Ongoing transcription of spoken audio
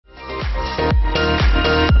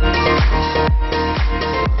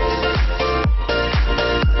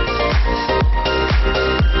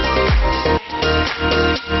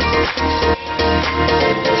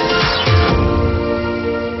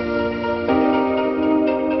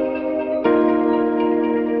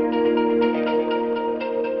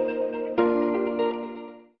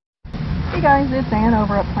guys, it's Ann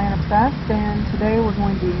over at Plant Obsessed, and today we're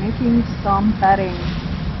going to be making some bedding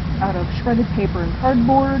out of shredded paper and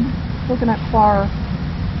cardboard, coconut coir.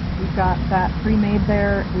 We've got that pre-made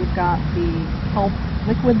there. We've got the kelp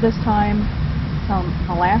liquid this time, some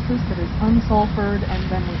molasses that is unsulfured, and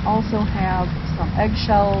then we also have some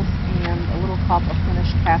eggshells and a little cup of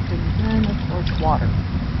finished castings, and of course water.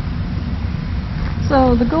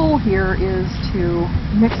 So the goal here is to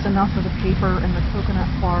mix enough of the paper and the coconut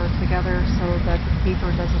coir together so that the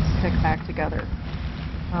paper doesn't stick back together.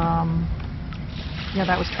 Yeah,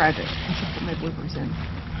 that was tragic. I should put my bloopers in.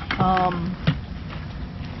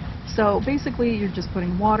 So basically you're just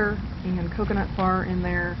putting water and coconut coir in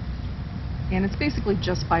there, and it's basically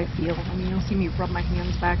just by feel. I mean, you'll see me rub my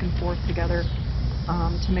hands back and forth together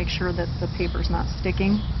to make sure that the paper's not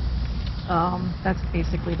sticking. That's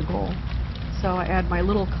basically the goal. So I add my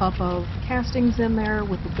little cup of castings in there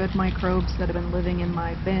with the good microbes that have been living in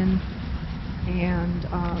my bin, and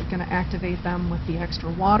going to activate them with the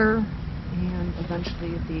extra water and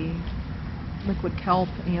eventually the liquid kelp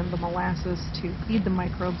and the molasses to feed the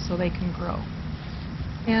microbes so they can grow.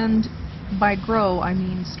 And by grow, I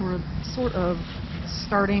mean sort of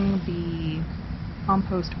starting the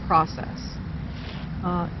compost process.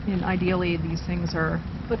 And ideally these things are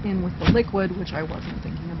put in with the liquid, which I wasn't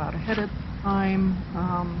thinking about ahead of time.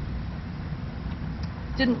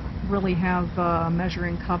 Didn't really have a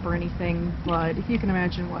measuring cup or anything, but if you can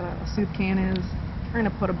imagine what a soup can is, trying to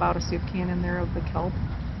put about a soup can in there of the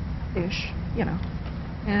kelp-ish, you know.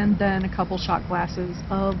 And then a couple shot glasses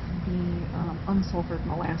of the unsulfured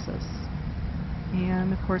molasses.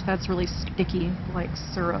 And of course that's really sticky, like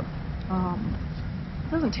syrup.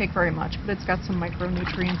 Doesn't take very much, but it's got some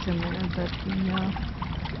micronutrients in there that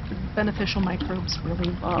the beneficial microbes really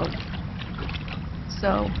love.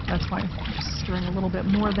 So that's why I'm stirring a little bit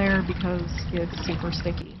more there, because it's super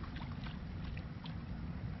sticky.